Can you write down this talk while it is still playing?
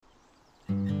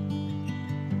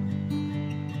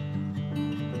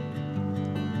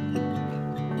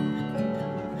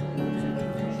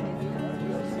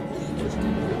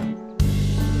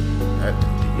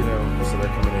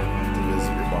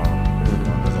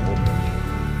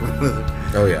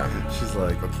Oh, yeah. She's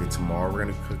like, okay, tomorrow we're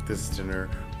going to cook this dinner.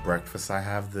 Breakfast, I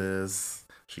have this.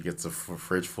 She gets a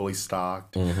fridge fully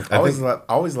stocked. Mm-hmm. I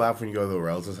always laugh when you go to a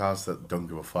relative's house that don't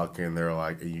give a fuck, and they're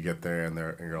like, and you get there and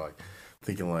you're like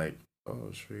thinking like,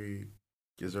 oh, should we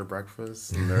is there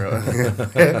breakfast? And they're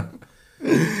like,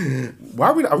 why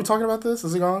are we talking about this?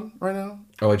 Is it gone right now?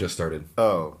 Oh, I just started.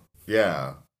 Oh,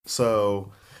 yeah.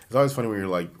 So it's always funny when you're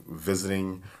like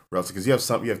visiting relatives because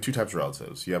you have two types of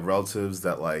relatives. You have relatives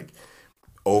that like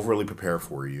overly prepare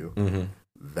for you, Mm-hmm.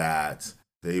 that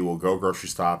they will go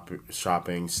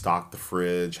shopping, stock the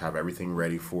fridge, have everything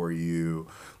ready for you.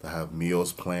 They'll have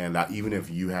meals planned out, even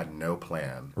if you had no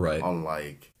plan Right. on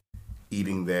like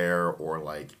eating there or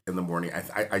like in the morning.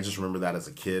 I just remember that as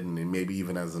a kid, and then maybe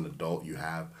even as an adult, you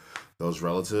have those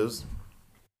relatives.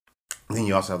 And then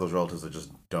you also have those relatives that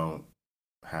just don't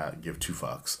give two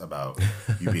fucks about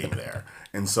you being there.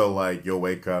 And so like you'll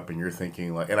wake up and you're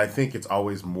thinking like, and I think it's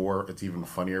even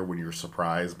funnier when you're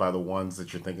surprised by the ones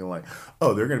that you're thinking like,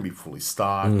 oh, they're going to be fully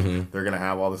stocked. Mm-hmm. They're going to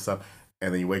have all this stuff.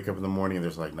 And then you wake up in the morning and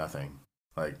there's like nothing.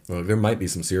 Like, well, there might be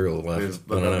some cereal left.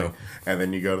 I don't know. And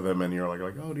then you go to them and you're like,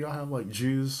 oh, do y'all have like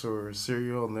juice or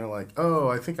cereal? And they're like, oh,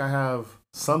 I think I have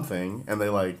something. And they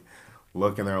like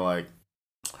look and they're like,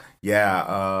 yeah,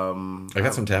 I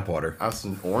got some tap water. I have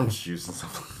some orange juice and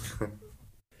stuff.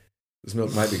 This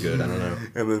milk might be good. I don't know.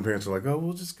 And then parents are like, oh,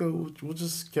 we'll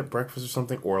just get breakfast or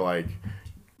something. Or like,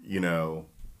 your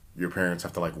parents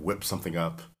have to like whip something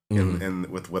up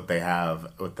in with what they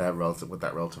have, what that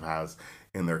relative has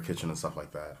in their kitchen and stuff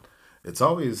like that. It's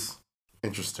always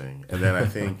interesting. And then I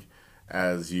think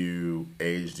as you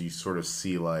age, you sort of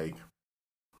see like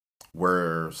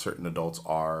where certain adults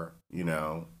are,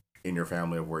 in your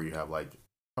family, of where you have like,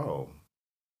 oh,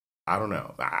 I don't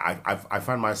know. I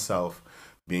find myself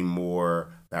being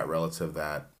more that relative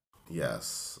that,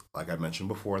 yes, like I mentioned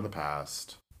before in the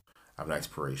past, I have an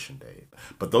expiration date.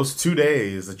 But those 2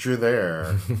 days that you're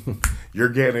there, you're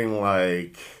getting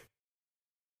like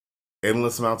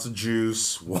endless amounts of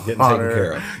juice, water. Getting taken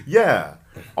care of. Yeah,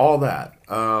 all that.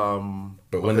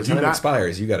 But when the time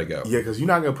expires, you got to go. Yeah, because you're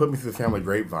not going to put me through the family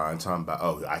grapevine talking about,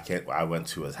 oh, I went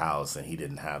to his house and he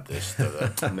didn't have this.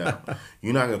 No,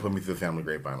 you're not going to put me through the family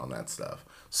grapevine on that stuff.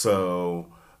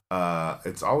 So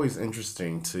it's always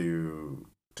interesting to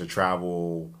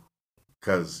travel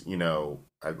because,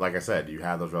 like I said, you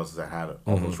have those relatives that had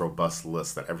all those robust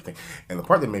lists that everything. And the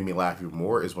part that made me laugh even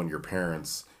more is when your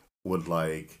parents would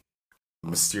like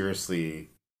mysteriously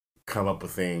come up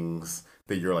with things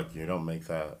that you're like, you don't make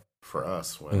that for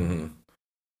us when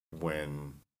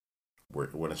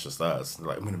it's just us. They're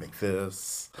like, I'm gonna make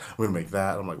this, I'm gonna make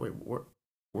that. I'm like, wait, what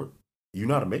you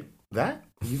know how to make that?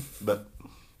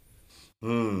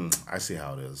 I see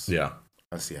how it is. Yeah,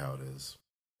 I see how it is.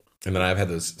 And then I've had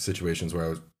those situations where I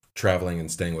was traveling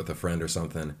and staying with a friend or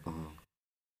something,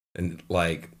 and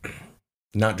like,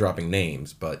 not dropping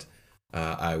names, but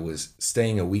I was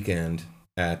staying a weekend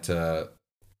at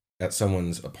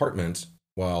someone's apartment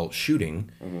while shooting,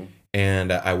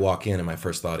 and I walk in and my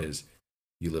first thought is,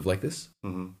 you live like this?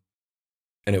 And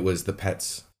it was the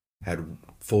pets had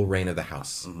full reign of the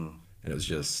house, and it was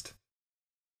just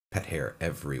pet hair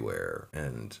everywhere,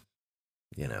 and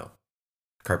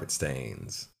carpet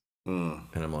stains, and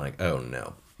I'm like, oh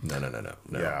no.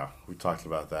 Yeah, we talked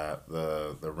about that,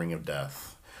 the ring of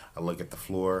death. I look at the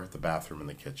floor, the bathroom, and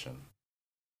the kitchen.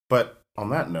 But on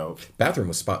that note, bathroom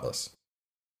was spotless.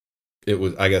 It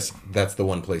was, I guess that's the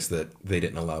one place that they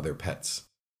didn't allow their pets.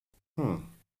 And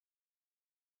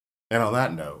on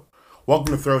that note,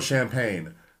 welcome to Throw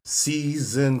Champagne,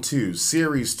 Season 2,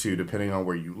 Series 2, depending on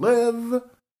where you live.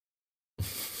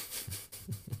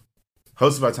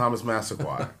 Hosted by Thomas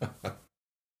Massaquoi.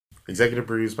 Executive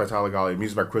produced by Tyler Golly.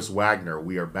 Music by Chris Wagner.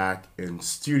 We are back in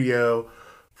studio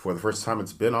for the first time.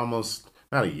 It's been almost,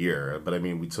 not a year, but I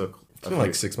mean, it's been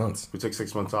like 6 months. We took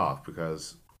 6 months off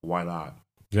because why not?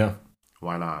 Yeah.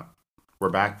 Why not?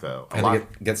 We're back though. I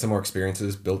had to get some more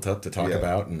experiences built up to talk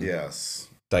about and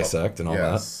dissect and all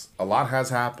that. A lot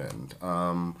has happened.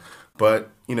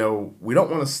 But, we don't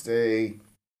want to stay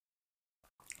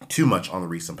too much on the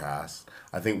recent past.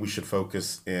 I think we should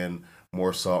focus in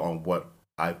more so on what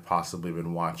I've possibly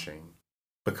been watching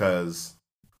because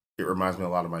it reminds me a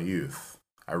lot of my youth.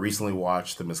 I recently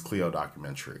watched the Miss Cleo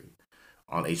documentary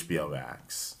on HBO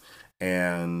Max,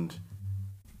 and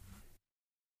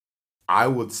I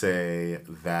would say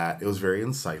that it was very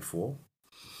insightful.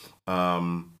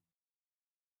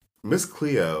 Miss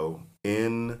Cleo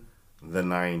in the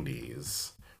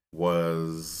 90s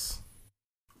was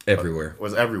everywhere.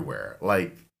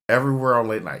 Like everywhere on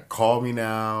late night. Call Me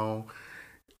Now.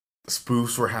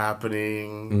 Spoofs were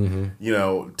happening.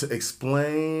 To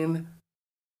explain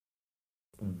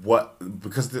what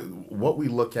we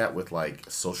look at with like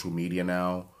social media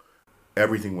now,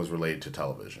 everything was related to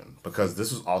television, because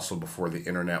this was also before the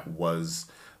internet was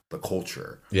the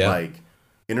culture. Yeah. Like,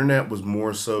 internet was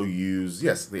more so used.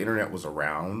 Yes, the internet was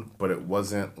around, but it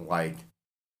wasn't like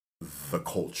the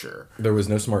culture. There was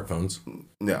no smartphones.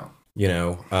 No. You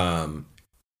know,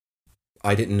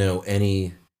 I didn't know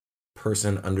any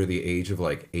person under the age of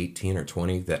like 18 or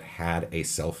 20 that had a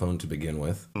cell phone to begin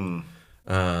with.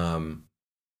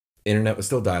 Internet was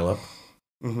still dial-up.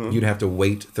 Mm-hmm. You'd have to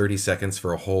wait 30 seconds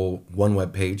for a whole one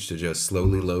web page to just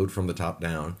slowly load from the top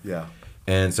down. Yeah.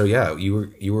 And so, yeah,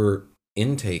 you were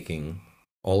intaking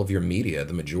all of your media,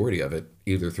 the majority of it,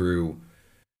 either through,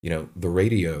 you know, the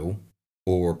radio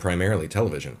or primarily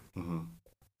television. Mm-hmm.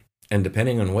 And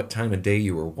depending on what time of day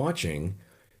you were watching,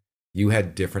 you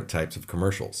had different types of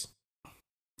commercials.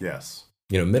 Yes.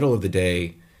 You know, middle of the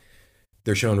day,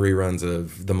 they're showing reruns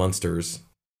of The Munsters,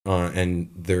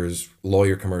 and there's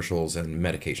lawyer commercials and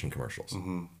medication commercials,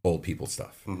 old people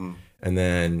stuff. Mm-hmm. And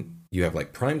then you have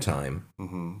like prime time,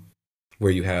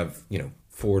 where you have, you know,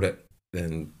 Ford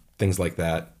and things like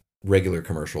that, regular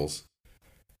commercials.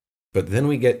 But then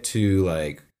we get to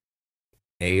like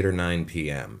 8 or 9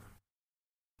 p.m.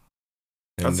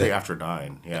 I'd say after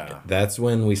 9, yeah. That's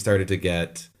when we started to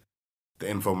get the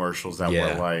infomercials that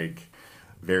were like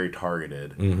very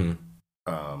targeted.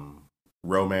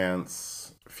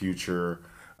 Romance, future,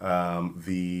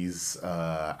 these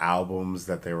albums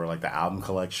that they were like the album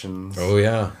collections. Oh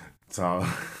yeah. So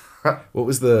what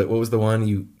was the one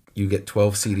you get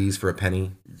 12 CDs for a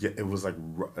penny? Yeah, it was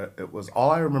all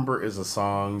I remember is the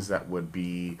songs that would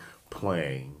be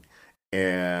playing,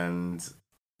 and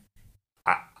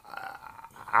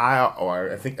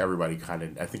I think everybody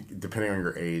I think depending on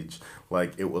your age,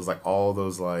 like it was like all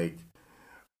those like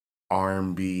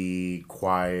R&B,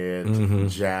 quiet,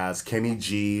 jazz. Kenny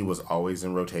G was always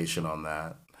in rotation on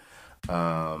that.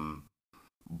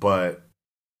 But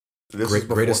this is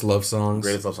greatest love songs.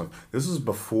 Greatest love songs. This was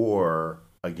before,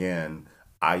 again,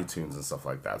 iTunes and stuff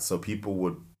like that. So people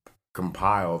would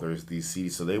compile these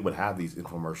CDs, so they would have these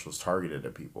infomercials targeted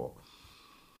at people.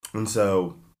 And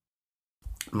so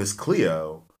Miss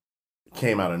Cleo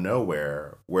came out of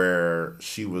nowhere, where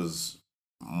she was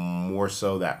more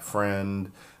so that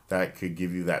friend that could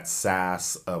give you that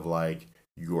sass of like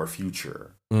your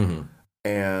future.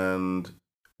 And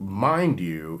mind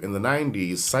you, in the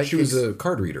 90s, psychics... She was a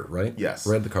card reader, right? Yes.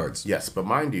 Read the cards. Yes, but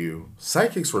mind you,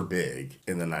 psychics were big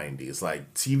in the 90s.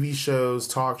 Like TV shows,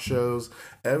 talk shows.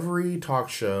 Every talk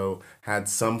show had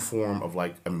some form of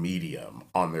like a medium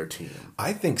on their team.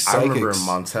 I think psychics... I remember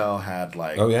Montel had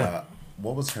like... Oh, yeah.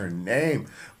 What was her name?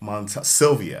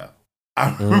 Sylvia.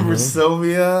 I remember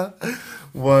Sylvia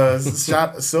was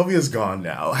shot. Sylvia's gone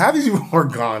now. Half these people are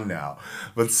gone now.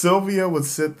 But Sylvia would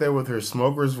sit there with her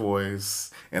smoker's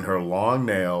voice and her long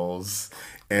nails,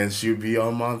 and she'd be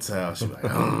on Montel. She'd be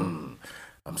like,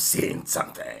 I'm seeing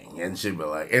something. And she'd be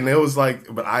like, and it was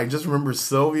like, but I just remember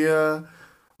Sylvia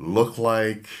looked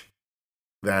like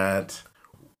that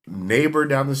neighbor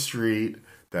down the street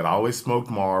that always smoked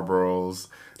Marlboros.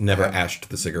 Never ashed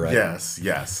the cigarette.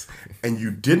 Yes. And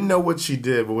you didn't know what she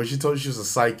did, but when she told you she was a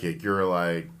psychic, you were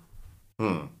like,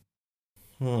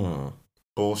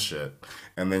 bullshit.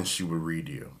 And then she would read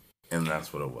you. And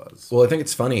that's what it was. Well, I think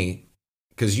it's funny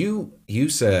because you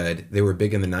said they were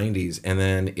big in the 90s, and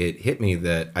then it hit me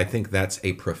that I think that's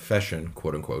a profession,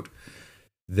 quote unquote,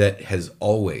 that has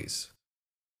always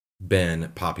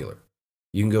been popular.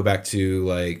 You can go back to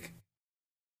like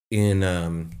in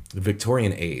the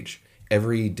Victorian age,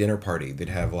 every dinner party they'd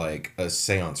have like a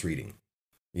seance reading,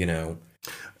 you know?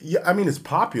 Yeah, I mean, it's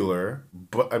popular,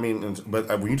 but when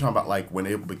you're talking about like when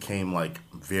it became like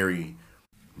very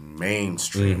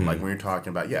mainstream, like when you're talking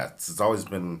about, it's always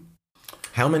been.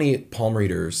 How many palm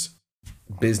readers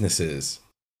businesses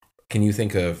can you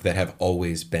think of that have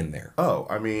always been there? Oh,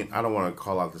 I mean, I don't want to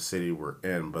call out the city we're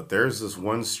in, but there's this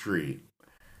one street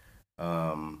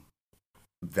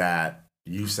that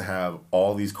used to have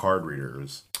all these card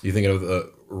readers. You thinking of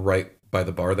right by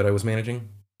the bar that I was managing?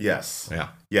 Yes. Yeah.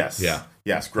 Yes. Yeah.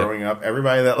 Yes. Growing up,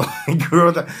 everybody that like grew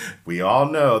up, we all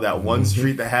know that one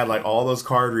street that had like all those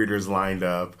card readers lined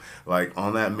up, like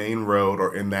on that main road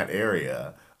or in that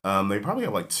area. They probably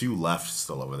have like 2 left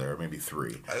still over there, maybe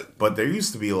 3. But there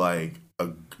used to be like a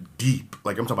deep,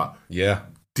 like I'm talking about,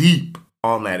 deep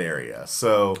on that area.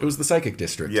 So it was the psychic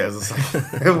district. Yeah,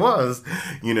 it was.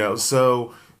 You know,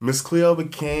 so Miss Cleo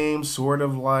became sort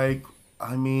of like,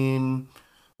 I mean,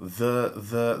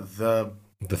 the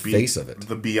face of it,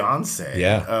 the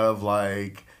Beyonce of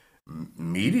like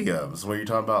mediums. Where you're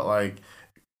talking about like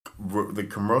the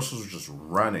commercials were just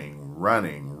running all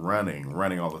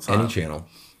the time. Any channel.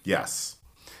 Yes.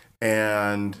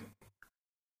 And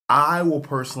I will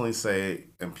personally say,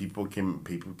 and people can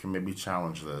maybe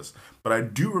challenge this, but I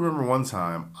do remember one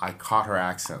time I caught her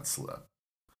accent slip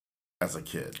as a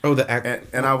kid. Oh,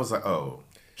 and I was like, oh,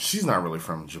 she's not really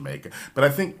from Jamaica.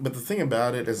 But the thing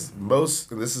about it is and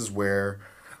this is where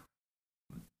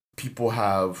people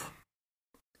have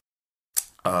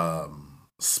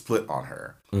split on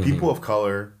her. Mm-hmm. People of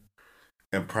color,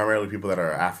 and primarily people that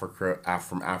are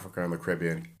from Africa and the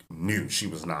Caribbean, knew she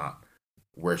was not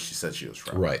where she said she was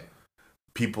from. Right.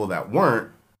 People that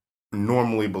weren't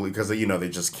normally believe, because they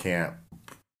just can't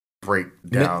break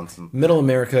down Middle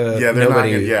America. Yeah, they're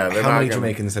nobody, not. How many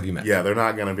Jamaicans have you met? Yeah, they're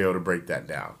not going to be able to break that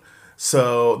down.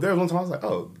 So there was one time I was like,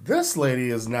 oh, this lady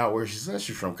is not where she says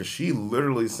she's from, because she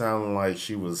literally sounded like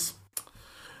she was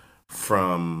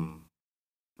from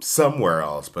somewhere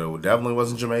else, but it definitely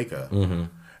wasn't Jamaica. Mm-hmm.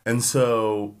 And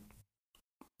so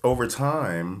over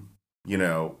time,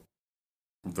 the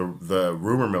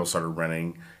rumor mill started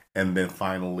running, and then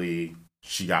finally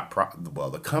she got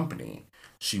the company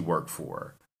she worked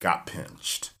for got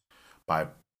pinched by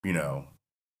and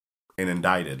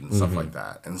indicted and stuff like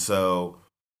that. And so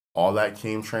all that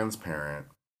came transparent.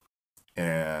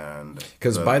 And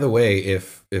because by the way,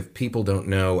 if people don't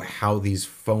know how these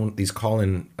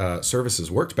call-in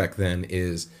services worked back then,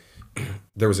 is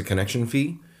there was a connection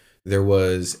fee, there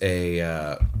was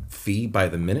a fee by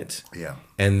the minute, yeah,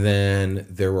 and then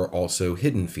there were also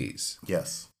hidden fees.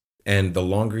 Yes. And the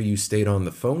longer you stayed on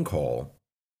the phone call,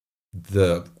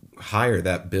 the higher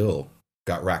that bill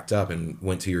got racked up and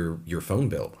went to your phone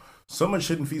bill. So much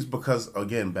hidden fees because,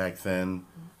 again, back then,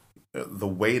 the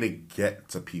way to get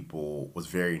to people was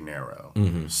very narrow.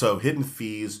 Mm-hmm. So hidden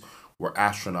fees were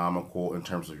astronomical in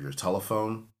terms of your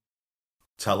telephone,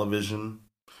 television,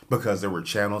 because there were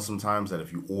channels sometimes that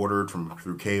if you ordered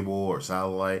through cable or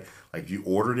satellite, like if you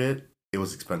ordered it, it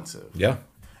was expensive. Yeah.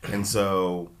 And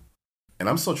so, and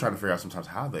I'm still trying to figure out sometimes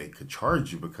how they could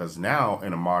charge you, because now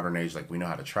in a modern age, like, we know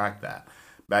how to track that.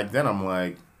 Back then, I'm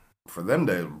like, for them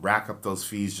to rack up those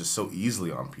fees just so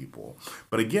easily on people.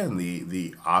 But again,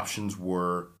 the options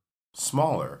were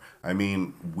smaller. I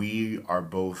mean, we are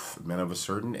both men of a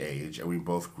certain age, and we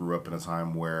both grew up in a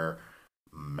time where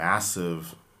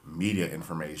massive media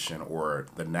information, or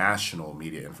the national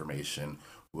media information,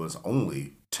 was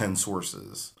only 10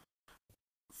 sources,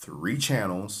 3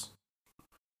 channels,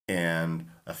 and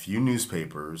a few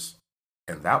newspapers,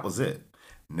 and that was it.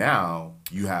 Now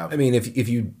you have, I mean, if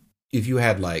you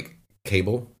had like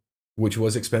cable, which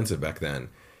was expensive back then,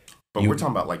 but I'm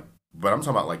talking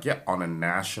about on a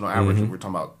national average, we're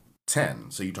talking about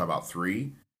 10. So you talk about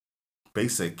 3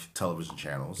 basic television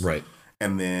channels, right?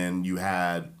 And then you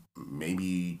had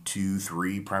maybe 2,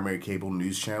 3 primary cable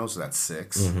news channels, so that's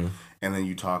 6. Mm-hmm. And then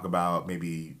you talk about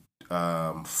maybe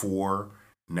 4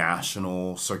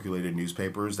 national circulated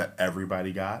newspapers that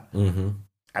everybody got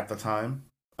at the time.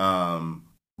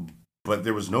 But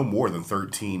there was no more than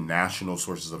 13 national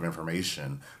sources of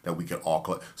information that we could all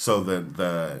collect. So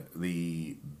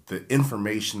the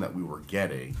information that we were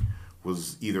getting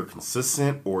was either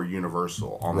consistent or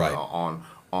universal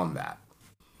on that.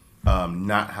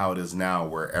 Not how it is now,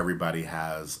 where everybody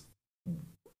has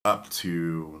up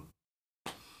to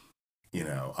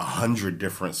 100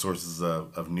 different sources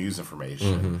of news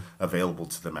information available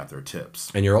to them at their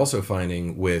tips. And you're also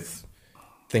finding with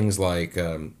things like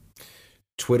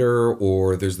Twitter,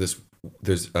 or there's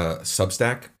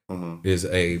Substack is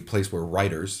a place where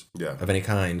writers of any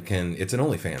kind it's an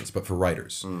OnlyFans, but for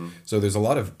writers. So there's a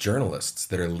lot of journalists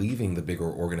that are leaving the bigger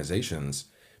organizations,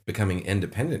 becoming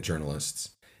independent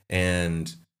journalists,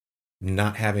 and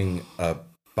not having a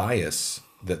bias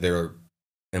that their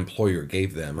employer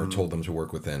gave them or told them to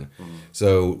work within.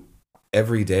 So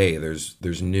every day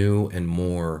there's new and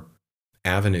more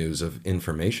avenues of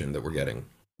information that we're getting.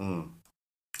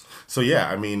 So yeah,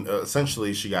 I mean,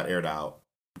 essentially she got aired out,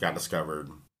 got discovered,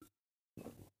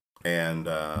 and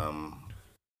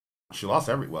she lost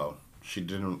she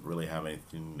didn't really have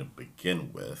anything to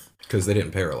begin with. Because they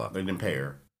didn't pay her a lot. They didn't pay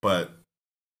her. But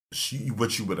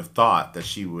what you would have thought that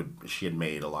she had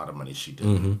made a lot of money, she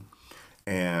didn't.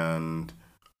 And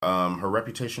her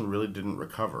reputation really didn't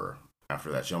recover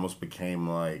after that. She almost became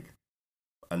like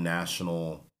a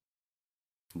national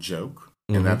joke.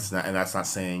 And that's not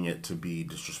saying it to be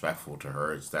disrespectful to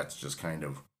her. That's just kind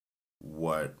of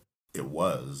what it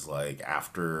was like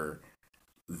after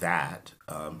that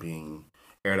being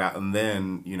aired out. And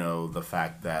then, the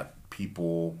fact that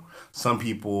some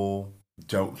people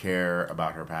don't care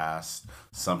about her past.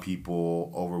 Some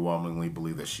people overwhelmingly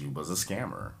believe that she was a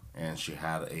scammer. and she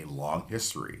had a long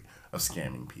history of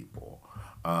scamming people.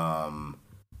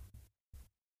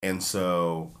 And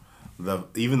so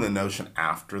even the notion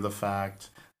after the fact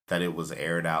that it was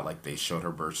aired out, like they showed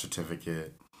her birth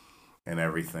certificate and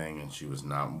everything, and she was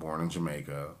not born in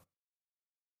Jamaica.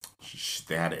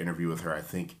 They had an interview with her. I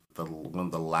think one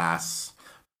of the last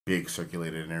big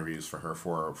circulated interviews for her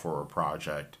for a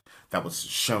project that was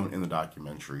shown in the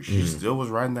documentary. She still was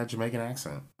writing that Jamaican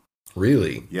accent.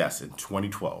 Really? Yes, in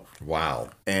 2012. Wow.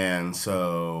 And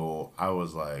so I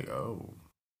was like, oh,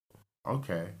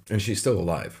 okay. And she's still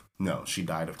alive? No, she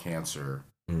died of cancer.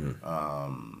 I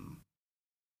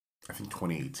think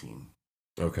 2018.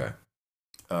 Okay.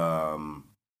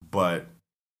 But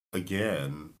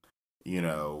again, you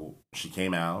know, she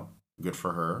came out, good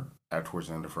for her, towards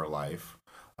the end of her life.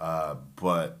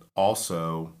 But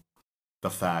also the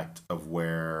fact of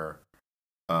where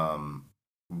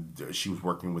she was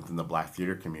working within the Black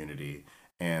theater community,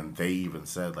 and they even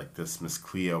said like this Miss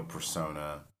Cleo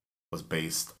persona was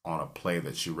based on a play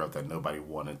that she wrote that nobody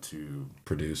wanted to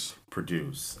produce,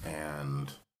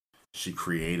 and she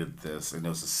created this, and it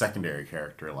was a secondary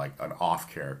character, like an off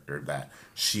character that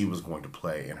she was going to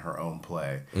play in her own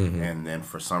play, and then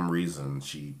for some reason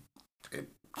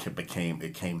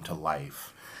it came to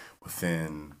life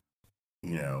within,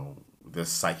 you know, this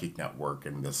psychic network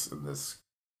and this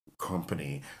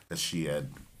company that she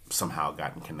had somehow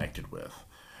gotten connected with.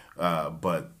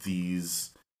 But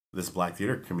this Black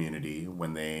theater community,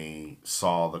 when they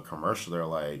saw the commercial, they're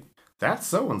like, "That's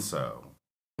so and so.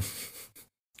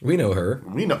 We know her.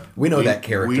 We know that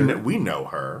character. We know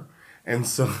her." And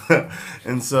so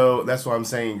that's what I'm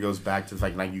saying. It goes back to the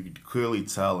fact, like, you could clearly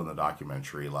tell in the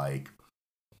documentary, like,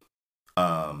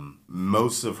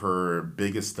 most of her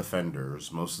biggest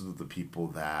defenders, most of the people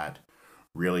that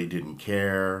really didn't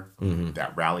care,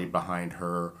 that rallied behind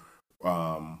her,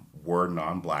 were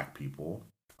non-Black people,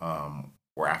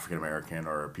 or African American,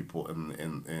 or people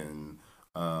in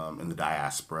the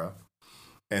diaspora.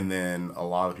 And then a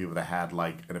lot of people that had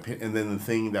like an opinion. And then the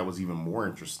thing that was even more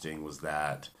interesting was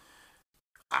that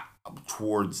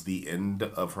towards the end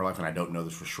of her life, and I don't know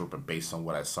this for sure, but based on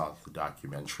what I saw in the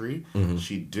documentary,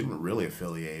 she didn't really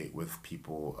affiliate with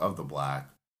people of the Black,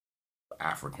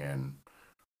 African,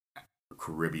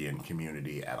 Caribbean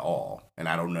community at all. And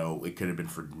I don't know, it could have been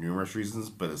for numerous reasons,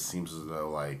 but it seems as though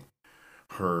like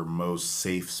her most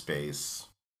safe space,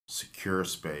 secure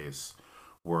space,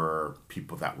 were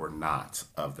people that were not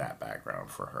of that background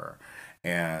for her.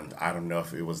 And I don't know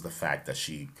if it was the fact that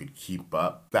she could keep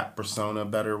up that persona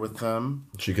better with them.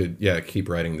 She could, keep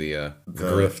writing the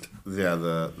grift.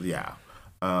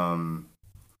 And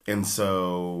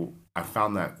so I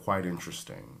found that quite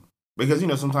interesting. Because, you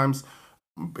know, sometimes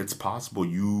it's possible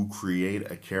you create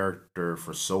a character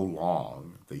for so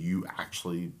long that you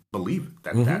actually believe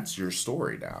that that's your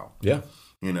story now. Yeah.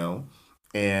 You know?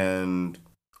 And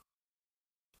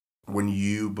when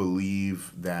you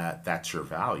believe that that's your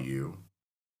value,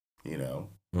 you know,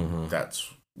 that's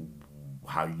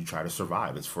how you try to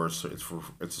survive. It's a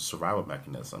survival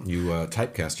mechanism. You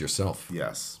typecast yourself.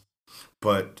 Yes,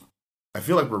 but I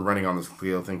feel like we're running on this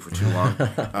Cleo thing for too long.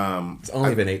 It's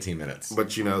only been 18 minutes.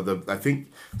 But you know, I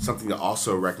think something to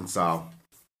also reconcile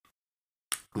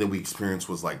that we experienced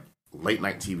was like late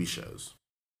night TV shows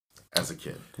as a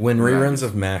kid. When reruns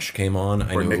of MASH came on,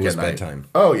 I knew it was bedtime.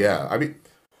 Oh yeah, I mean,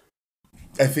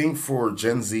 I think for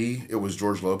Gen Z, it was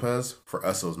George Lopez. For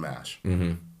us, it was MASH.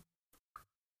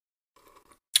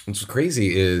 What's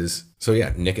crazy is,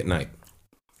 Nick at Night.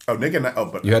 Oh, Nick at Night. Oh,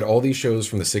 but you had all these shows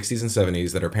from the 60s and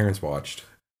 70s that our parents watched.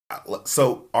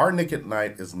 So our Nick at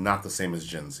Night is not the same as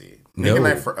Gen Z. Nick at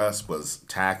Night for us was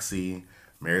Taxi,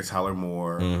 Mary Tyler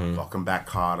Moore, Welcome Back,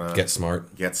 Kotter, Get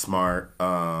Smart,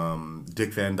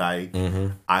 Dick Van Dyke,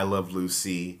 I Love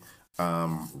Lucy,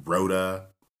 Rhoda.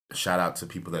 Shout out to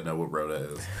people that know what Rhoda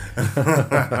is.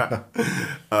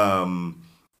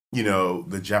 You know,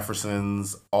 the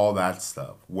Jeffersons, all that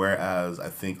stuff. Whereas I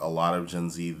think a lot of Gen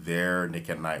Z, their Nick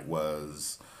at Night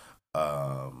was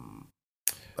George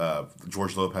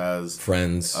Lopez,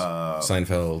 Friends,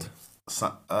 Seinfeld.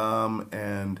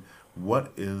 And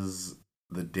what is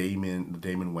the Damon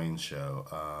Wayans show?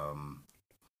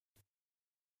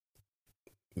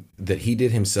 That he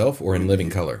did himself, or in living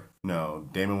color? No,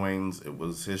 Damon Wayans. It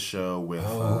was his show with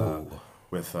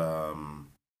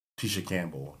Tisha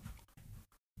Campbell.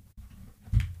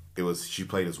 She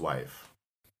played his wife.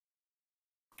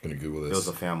 Gonna Google this. It was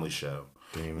a family show.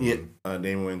 Damon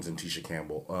Wayans and Tisha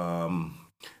Campbell.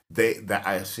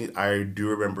 I do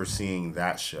remember seeing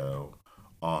that show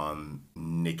on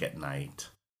Nick at Night.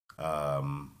 But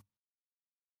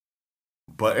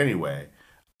anyway,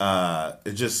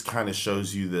 it just kind of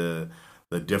shows you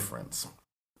the difference.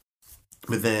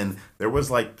 But then there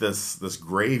was like this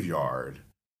graveyard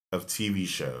of TV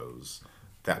shows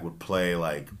that would play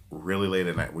like really late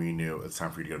at night when you knew it's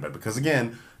time for you to go to bed. Because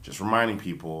again, just reminding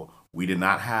people, we did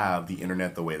not have the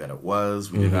internet the way that it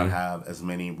was. We did not have as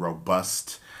many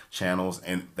robust channels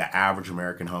and the average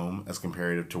American home as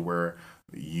compared to where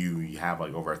you have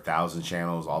like over 1,000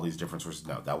 channels, all these different sources.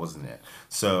 No, that wasn't it.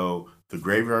 So the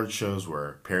graveyard shows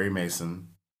were Perry Mason,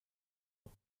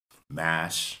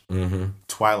 MASH,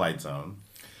 Twilight Zone.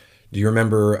 Do you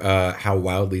remember how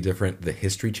wildly different the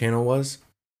History Channel was?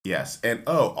 Yes. And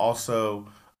also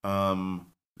the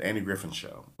Andy Griffin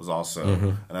Show was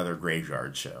also another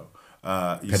graveyard show.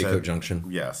 Petticoat Junction.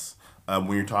 Yes.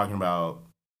 When you're talking about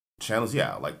channels,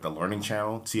 yeah, like the Learning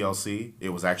Channel, TLC, it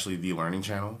was actually the Learning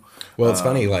Channel. Well, it's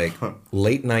funny, like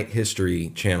late night History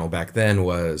Channel back then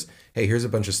was, hey, here's a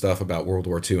bunch of stuff about World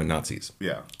War II and Nazis.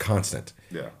 Yeah. Constant.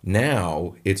 Yeah.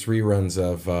 Now it's reruns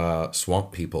of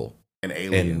Swamp People. And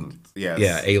aliens. Yes.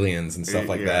 Yeah, aliens and stuff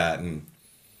like that. And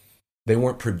they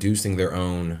weren't producing their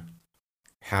own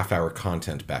half-hour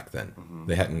content back then.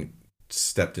 They hadn't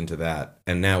stepped into that.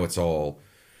 And now it's all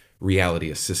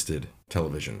reality-assisted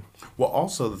television. Well,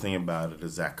 also the thing about it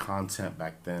is that content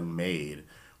back then made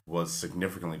was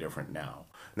significantly different now.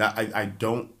 Now, I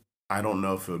don't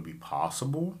know if it would be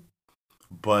possible,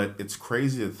 but it's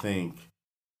crazy to think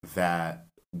that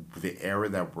the era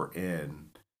that we're in,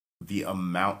 the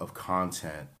amount of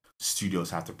content studios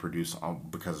have to produce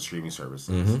because of streaming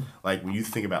services. Like when you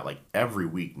think about like every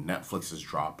week Netflix is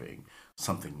dropping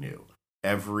something new.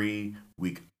 Every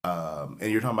week and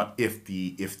you're talking about if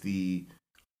the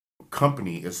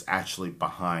company is actually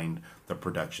behind the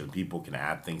production. People can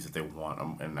add things that they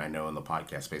want, and I know in the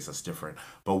podcast space that's different.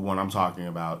 But what I'm talking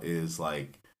about is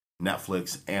like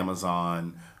Netflix,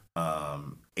 Amazon,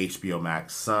 HBO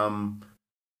Max. Some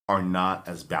are not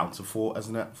as bountiful as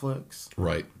Netflix,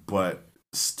 right? But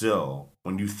still,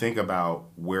 when you think about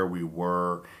where we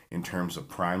were in terms of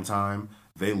prime time,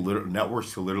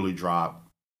 networks could literally drop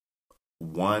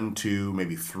 1, 2,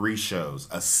 maybe 3 shows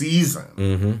a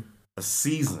season. A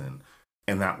season,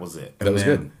 and that was it. That was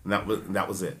good. And that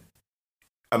was it.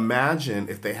 Imagine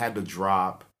if they had to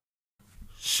drop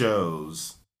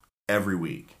shows every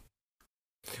week.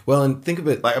 Well, and think of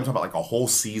it like I'm talking about like a whole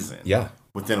season. Yeah,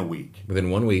 within a week. Within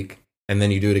 1 week, and then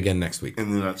you do it again next week,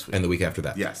 and the next week, and the week after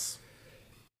that. Yes.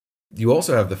 You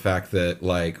also have the fact that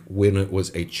like when it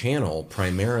was a channel,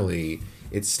 primarily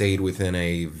it stayed within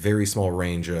a very small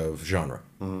range of genre.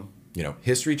 You know,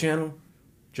 History Channel.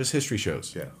 Just history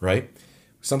shows, right?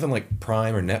 Something like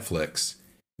Prime or Netflix,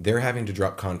 they're having to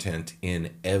drop content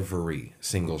in every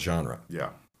single genre.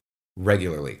 Yeah.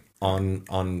 Regularly, on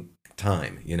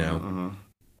time, you know?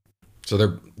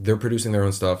 So they're producing their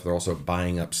own stuff. They're also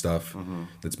buying up stuff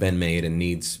that's been made and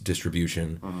needs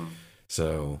distribution.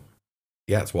 So,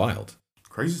 yeah, it's wild.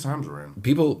 Crazy times we're in.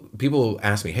 People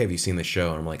ask me, hey, have you seen this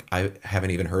show? And I'm like, I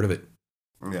haven't even heard of it.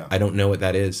 Yeah. I don't know what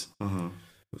that is.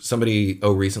 Somebody,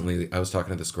 recently I was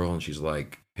talking to this girl and she's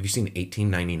like, have you seen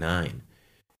 1899?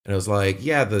 And I was like,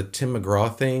 yeah, the Tim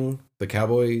McGraw thing, the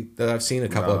cowboy that I've seen a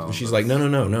couple of. And she's like, no.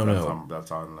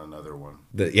 That's on another one.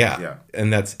 Yeah.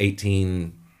 And that's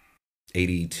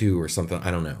 1882 or something.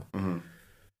 I don't know.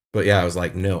 But yeah, I was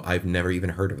like, no, I've never even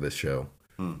heard of this show.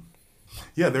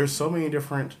 Yeah, there's so many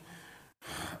different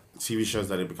TV shows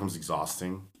that it becomes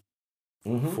exhausting.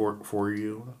 For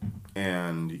you,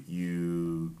 and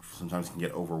you sometimes can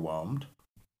get overwhelmed.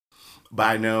 But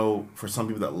I know for some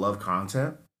people that love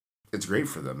content, it's great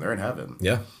for them. They're in heaven.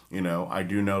 Yeah. You know, I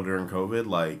do know during COVID,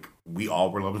 like we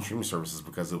all were loving streaming services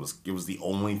because it was the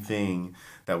only thing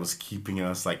that was keeping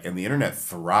us like, and the internet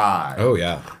thrived. Oh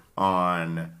yeah.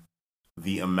 On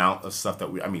the amount of stuff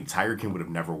that Tiger King would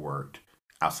have never worked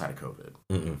outside of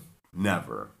COVID.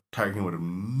 Never. Tiger King would have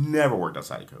never worked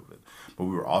outside of COVID. But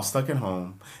we were all stuck at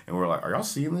home, and we were like, are y'all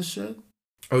seeing this shit?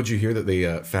 Oh, did you hear that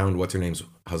they found what's-her-name's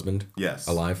husband? Yes.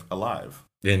 Alive?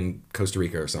 In Costa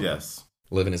Rica or something. Yes.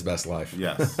 Living his best life.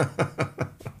 Yes.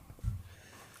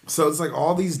 So it's like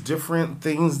all these different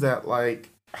things that like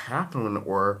happen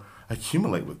or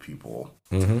accumulate with people.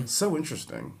 So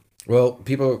interesting. Well,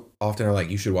 people often are like,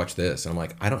 you should watch this. And I'm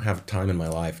like, I don't have time in my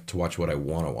life to watch what I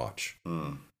want to watch.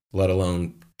 Let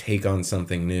alone take on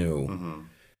something new.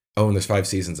 Oh, and there's 5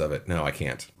 seasons of it. No, I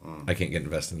can't. I can't get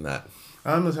invested in that.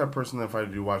 I'm the type of person that if I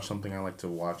do watch something, I like to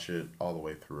watch it all the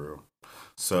way through.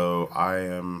 So I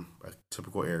am a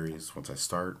typical Aries. Once I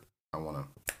start, I want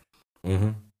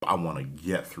to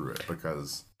get through it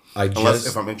because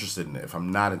if I'm interested in it. If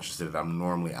I'm not interested in it, I'm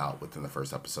normally out within the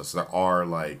first episode. So there are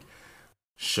like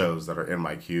shows that are in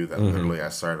my queue that literally I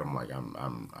started. I'm like,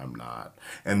 I'm not.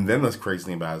 And then the crazy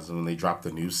thing about it is when they drop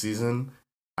the new season,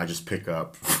 I just pick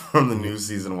up from the new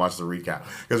season and watch the recap.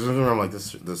 Because I'm like, this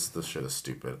shit is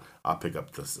stupid. I'll pick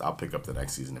up the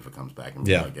next season if it comes back and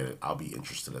I get it. I'll be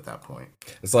interested at that point.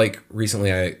 It's like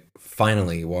recently I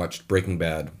finally watched Breaking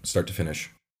Bad start to finish.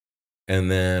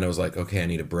 And then I was like, okay, I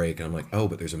need a break. And I'm like, oh,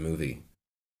 but there's a movie.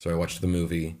 So I watched the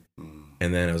movie.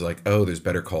 And then I was like, oh, there's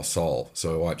Better Call Saul.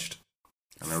 So I watched.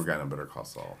 I never got a Better Call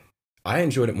Saul. I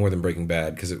enjoyed it more than Breaking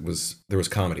Bad because there was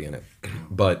comedy in it.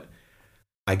 But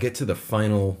I get to the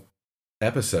final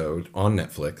episode on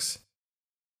Netflix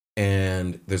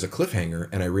and there's a cliffhanger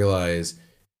and I realize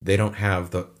they don't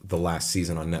have the last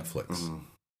season on Netflix.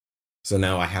 So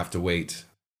now I have to wait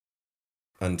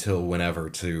until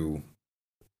whenever to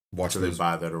watch they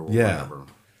buy that or whatever.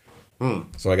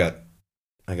 So I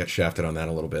got shafted on that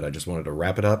a little bit. I just wanted to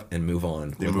wrap it up and move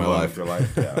on with my life. With your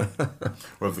life, yeah.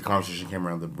 Or if the conversation came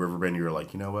around the riverbend, you were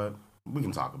like, you know what? We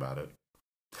can talk about it.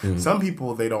 Some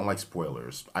people, they don't like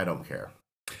spoilers. I don't care.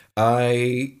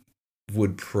 I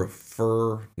would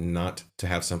prefer not to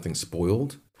have something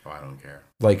spoiled. Oh, I don't care.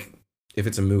 Like, if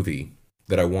it's a movie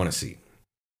that I want to see,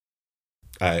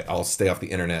 I'll stay off the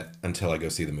internet until I go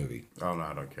see the movie. Oh, no,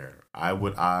 I don't care.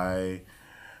 I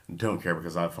don't care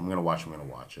because if I'm going to watch, I'm going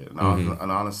to watch it. And,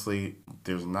 and honestly,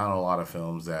 there's not a lot of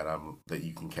films that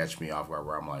you can catch me off guard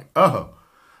where I'm like, oh,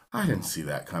 I didn't see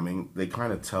that coming. They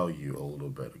kind of tell you a little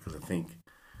bit because I think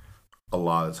a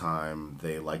lot of the time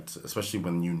they like to, especially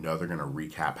when you know they're going to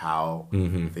recap how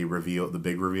they reveal the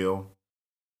big reveal.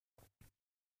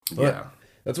 But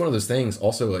that's one of those things.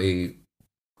 Also, a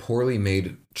poorly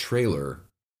made trailer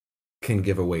can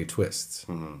give away twists.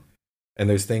 And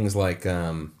there's things like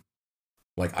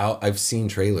I've seen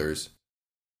trailers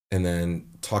and then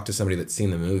talk to somebody that's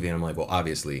seen the movie and I'm like, well,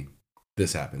 obviously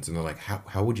this happens. And they're like,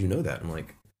 how would you know that? I'm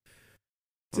like,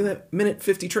 it's in that minute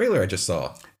 50 trailer I just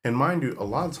saw. And mind you, a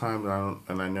lot of times,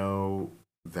 I know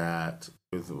that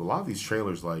with a lot of these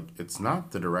trailers, like, it's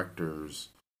not the directors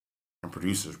and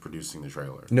producers producing the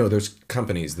trailer. No, there's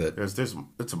companies that...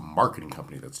 It's a marketing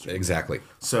company that's doing Exactly. It.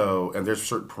 So, and there's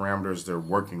certain parameters they're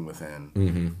working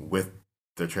within with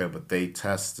their trailer, but they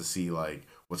test to see, like,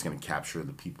 what's going to capture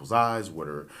the people's eyes,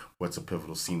 what's a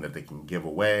pivotal scene that they can give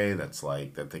away, that's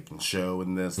like, that they can show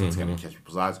in this, that's going to catch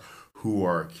people's eyes, who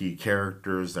are key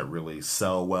characters that really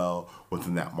sell well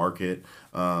within that market.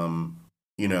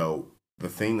 You know, the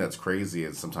thing that's crazy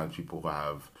is sometimes people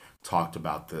have talked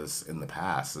about this in the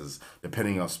past is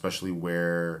depending on, especially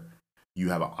where you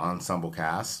have an ensemble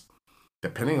cast,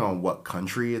 depending on what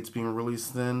country it's being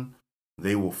released in,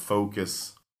 they will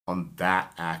focus on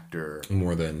that actor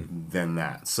more than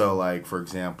that. So, like, for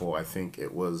example, I think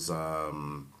it was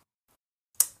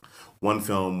one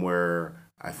film where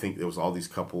I think there was all these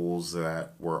couples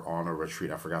that were on a retreat.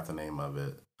 I forgot the name of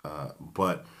it.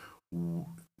 But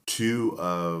two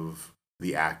of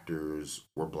the actors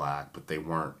were black, but they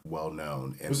weren't well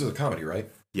known. And this is a comedy, right?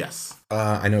 Yes.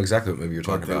 I know exactly what movie you're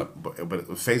talking about.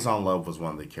 But Phase on Love was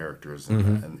one of the characters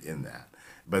in that.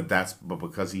 But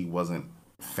because he wasn't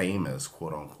famous,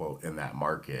 quote unquote, in that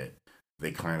market, they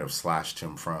kind of slashed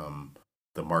him from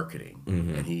the marketing.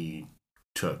 And he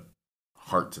took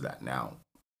heart to that now.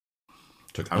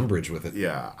 Took umbrage with it.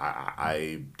 Yeah,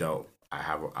 I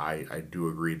do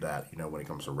agree that, you know, when it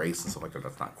comes to race and stuff like that,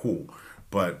 that's not cool.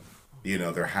 But, you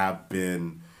know, there have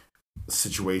been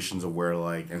situations of where,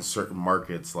 like, in certain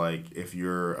markets, like, if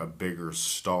you're a bigger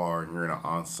star and you're in an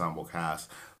ensemble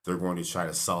cast, they're going to try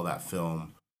to sell that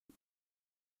film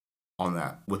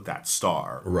with that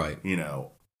star. Right. You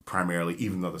know, primarily,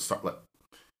 even though the star, like,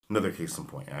 another case in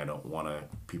point, and I don't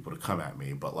want people to come at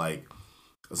me, but, like,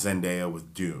 Zendaya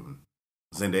with Dune.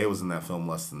 Zendaya was in that film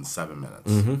less than 7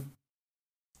 minutes.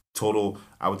 Total,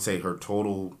 I would say her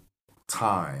total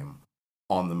time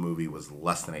on the movie was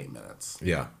less than 8 minutes.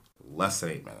 Yeah. Less than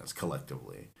 8 minutes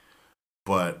collectively.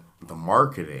 But the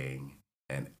marketing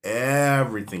and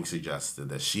everything suggested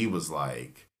that she was,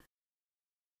 like,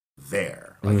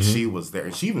 there. Like, she was there.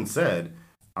 And she even said,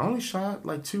 I only shot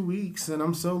like 2 weeks and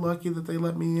I'm so lucky that they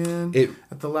let me in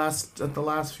at the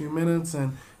last few minutes,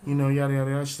 and, you know, yada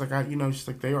yada yada. She's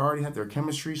like, they already had their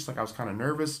chemistry. She's like, I was kind of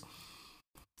nervous.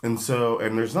 And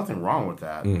there's nothing wrong with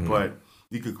that, but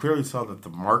you could clearly tell that the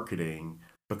marketing,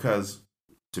 because,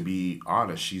 to be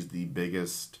honest, she's the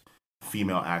biggest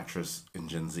female actress in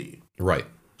Gen Z. Right.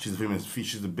 She's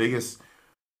the biggest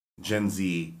Gen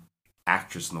Z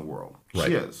actress in the world. Right.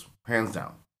 She is, hands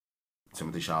down.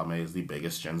 Timothée Chalamet is the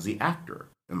biggest Gen Z actor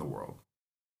in the world.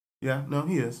 Yeah, no,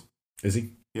 he is. Is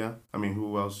he? Yeah. I mean,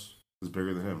 who else is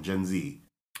bigger than him? Gen Z.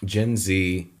 Gen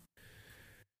Z.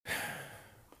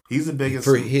 He's the biggest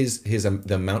for his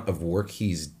the amount of work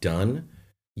he's done.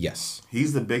 Yes,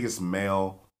 he's the biggest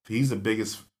male. He's the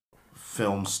biggest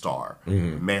film star,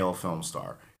 male film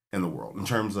star in the world in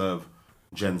terms of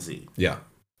Gen Z. Yeah,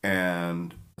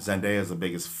 and Zendaya is the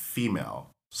biggest female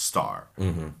star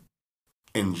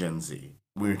in Gen Z.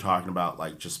 We were talking about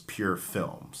like just pure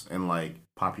films and like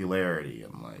popularity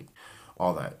and like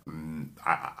all that.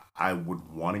 I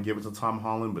would want to give it to Tom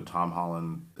Holland, but Tom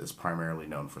Holland is primarily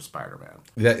known for Spider-Man.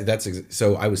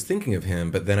 So I was thinking of him,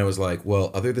 but then I was like,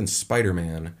 well, other than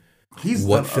Spider-Man,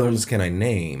 what films can I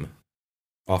name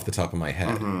off the top of my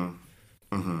head?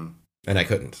 And I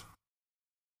couldn't.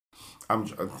 I'm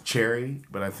Cherry,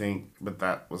 but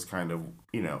that was kind of,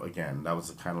 again, that was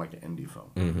kind of like an indie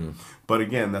film. But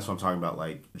again, that's what I'm talking about,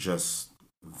 like just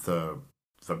the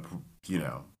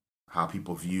how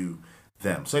people view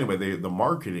them. So anyway, the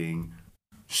marketing,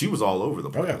 she was all over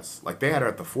the place. Oh, yeah. Like they had her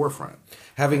at the forefront.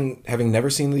 Having never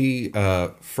seen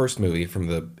the first movie from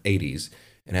the 80s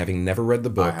and having never read the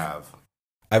book, I have.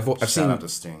 I've Shout seen out to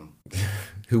Sting,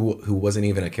 who wasn't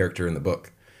even a character in the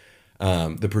book.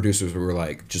 The producers were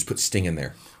like, just put Sting in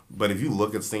there. But if you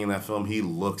look at Sting in that film, he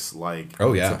looks like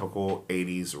a typical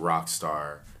 80s rock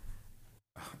star.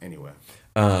 Anyway.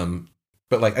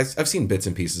 But like I've seen bits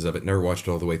and pieces of it, never watched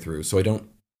it all the way through, so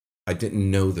I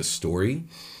didn't know the story.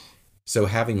 So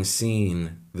having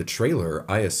seen the trailer,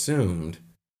 I assumed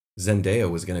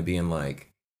Zendaya was going to be in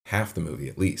like half the movie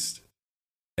at least.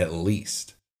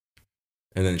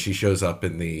 And then she shows up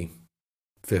in the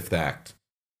fifth act.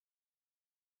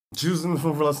 She was in the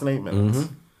film for less than 8 minutes.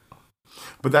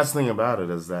 But that's the thing about it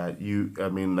is that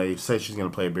they say she's going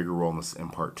to play a bigger role in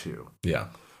part 2. Yeah.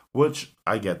 Which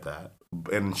I get that.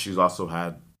 And she's also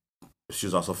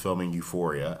filming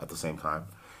Euphoria at the same time.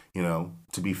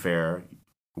 To be fair,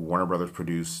 Warner Brothers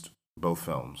produced both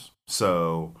films.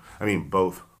 So,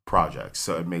 both projects.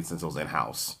 So it made sense it was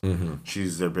in-house.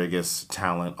 She's their biggest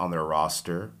talent on their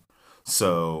roster.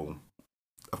 So,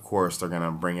 of course, they're going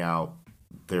to bring out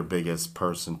their biggest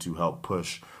person to help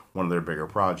push one of their bigger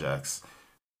projects.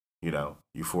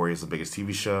 Euphoria is the biggest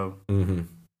TV show.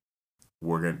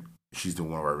 She's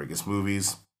doing one of our biggest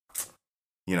movies.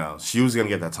 She was gonna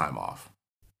get that time off.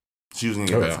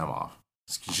 Time off.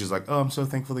 She's like, oh, I'm so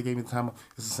thankful they gave me the time off.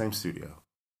 It's the same studio.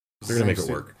 They're gonna make it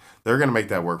work. They're gonna make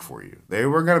that work for you. They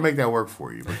were gonna make that work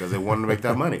for you because they wanted to make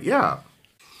that money. Yeah.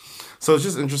 So it's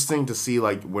just interesting to see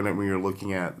like when you're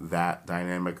looking at that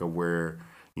dynamic of where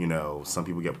some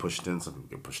people get pushed in, some people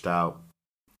get pushed out.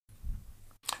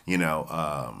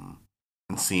 And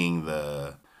seeing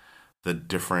the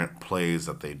different plays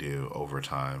that they do over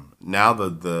time. Now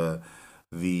the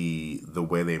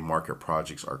way they market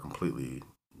projects are completely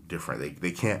different.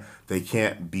 They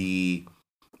can't be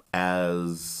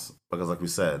as, because like we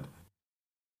said,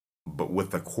 but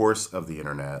with the course of the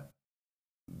internet,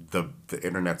 the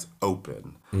internet's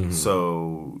open.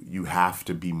 So you have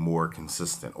to be more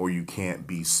consistent, or you can't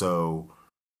be so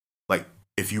like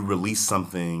if you release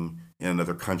something in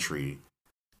another country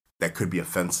that could be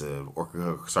offensive or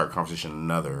could start a conversation in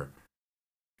another,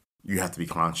 you have to be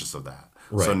conscious of that.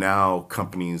 Right. So now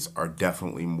companies are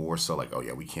definitely more so like, oh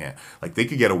yeah, we can't. Like they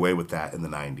could get away with that in the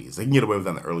 90s. They can get away with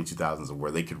that in the early 2000s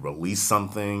where they could release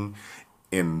something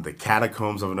in the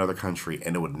catacombs of another country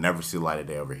and it would never see the light of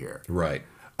day over here. Right.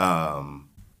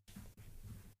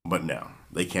 But no,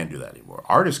 they can't do that anymore.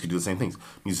 Artists could do the same things.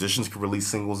 Musicians could release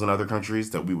singles in other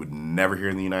countries that we would never hear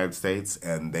in the United States,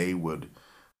 and they would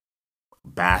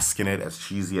bask in it as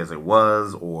cheesy as it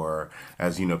was, or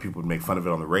as people would make fun of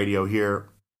it on the radio here.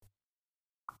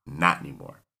 Not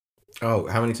anymore. Oh,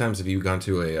 how many times have you gone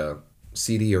to a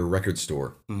CD or record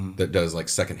store that does like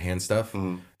secondhand stuff,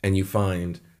 and you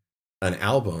find an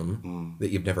album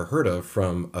that you've never heard of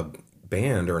from a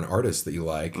band or an artist that you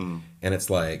like, and it's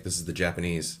like, this is the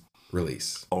Japanese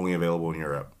release, only available in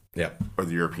Europe, or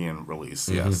the European release,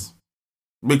 yes,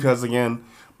 because again,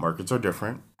 markets are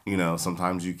different.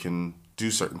 Sometimes you can do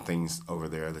certain things over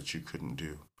there that you couldn't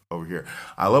do over here.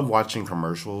 I love watching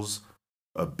commercials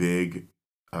of big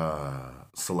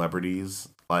celebrities,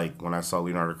 like when I saw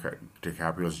Leonardo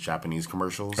DiCaprio's Japanese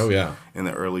commercials. Oh yeah, in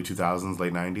the early 2000s,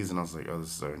 late 90s, and I was like, oh, this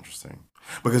is so interesting.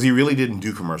 Because he really didn't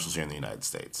do commercials here in the United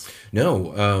States.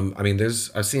 No,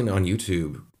 I've seen on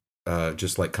YouTube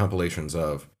just like compilations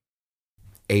of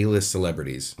A-list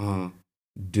celebrities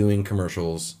doing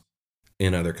commercials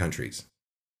in other countries,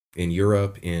 in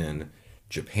Europe, in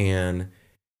Japan,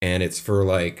 and it's for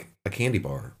like a candy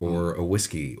bar or a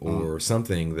whiskey or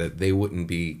something that they wouldn't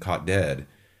be caught dead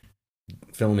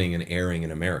filming and airing in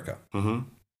America. And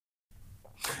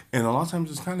a lot of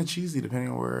times it's kind of cheesy depending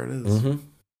on where it is.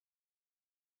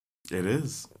 It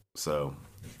is. So,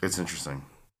 it's interesting.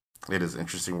 it is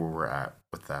interesting where we're at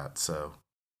with that. So,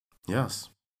 yes.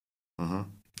 Mm-hmm.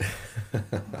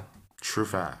 True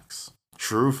facts.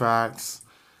 True facts.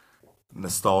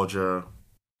 Nostalgia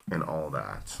and all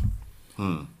that.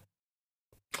 So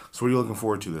what are you looking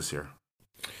forward to this year?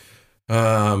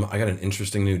 I got an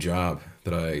interesting new job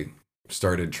that I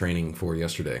started training for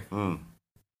yesterday.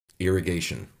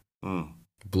 Irrigation.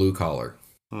 Blue collar.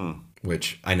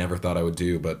 Which I never thought I would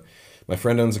do, but my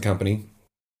friend owns a company.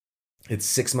 It's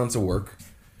 6 months of work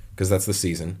because that's the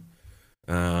season.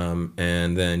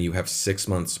 And then you have 6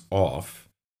 months off,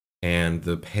 and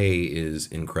the pay is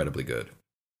incredibly good.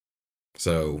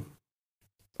 So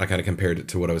I kind of compared it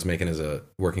to what I was making as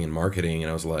working in marketing,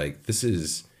 and I was like, this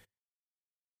is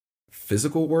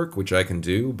physical work, which I can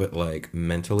do, but like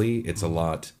mentally, it's a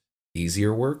lot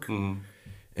easier work. And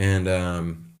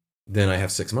then I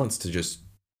have 6 months to just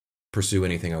pursue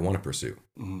anything I want to pursue,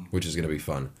 which is going to be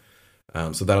fun.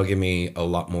 So that'll give me a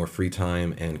lot more free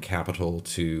time and capital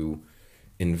to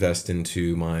invest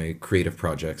into my creative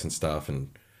projects and stuff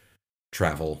and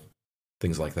travel,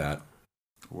 things like that.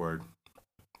 Word.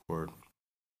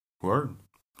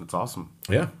 That's awesome.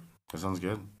 Yeah. That sounds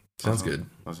good. Sounds good.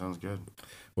 That sounds good.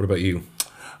 What about you?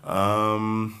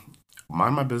 Mind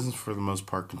my business for the most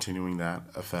part, continuing that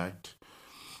effect.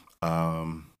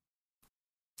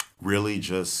 Really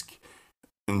just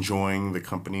enjoying the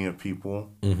company of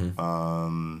people.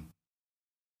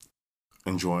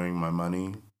 Enjoying my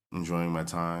money, enjoying my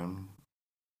time,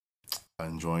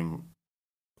 enjoying,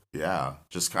 I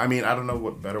don't know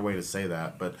what better way to say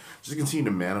that, but just continue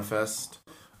to manifest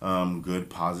good,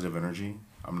 positive energy.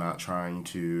 I'm not trying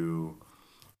to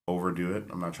overdo it.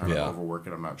 I'm not trying to overwork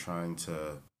it. I'm not trying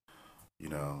to,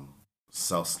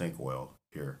 sell snake oil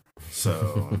here.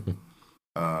 So,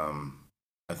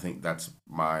 I think that's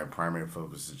my primary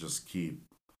focus, to just keep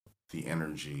the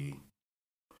energy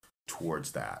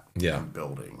towards that. And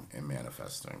building and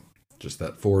manifesting. Just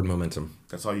that forward momentum.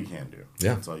 That's all you can do.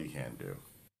 Yeah. That's all you can do.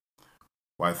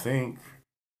 Well, I think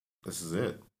this is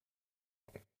it.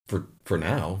 For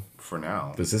now. For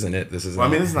now. This isn't it. This is. Well,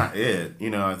 this is not it.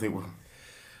 I think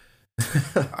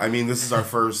this is our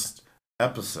first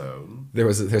episode.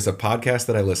 There's a podcast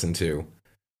that I listened to,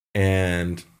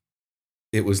 and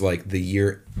it was like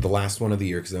the last one of the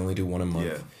year, because they only do one a month.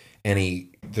 Yeah. And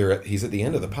he's at the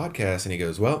end of the podcast, and he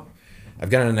goes, "Well, I've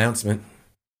got an announcement.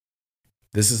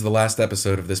 This is the last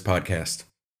episode of this podcast."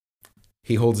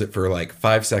 He holds it for like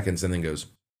 5 seconds and then goes,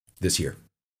 "This year."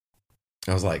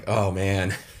 I was like, "Oh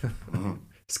man,"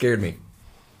 scared me.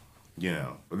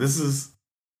 But this is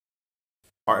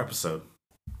our episode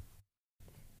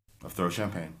of Throw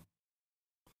Champagne,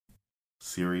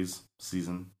 series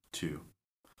season 2,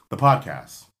 the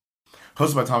podcast,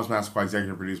 hosted by Thomas Masquai,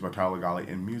 executive produced by Tyler Gali,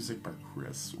 and music by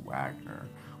Chris Wagner.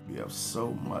 We have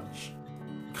so much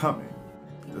coming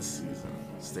this season.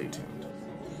 Stay tuned.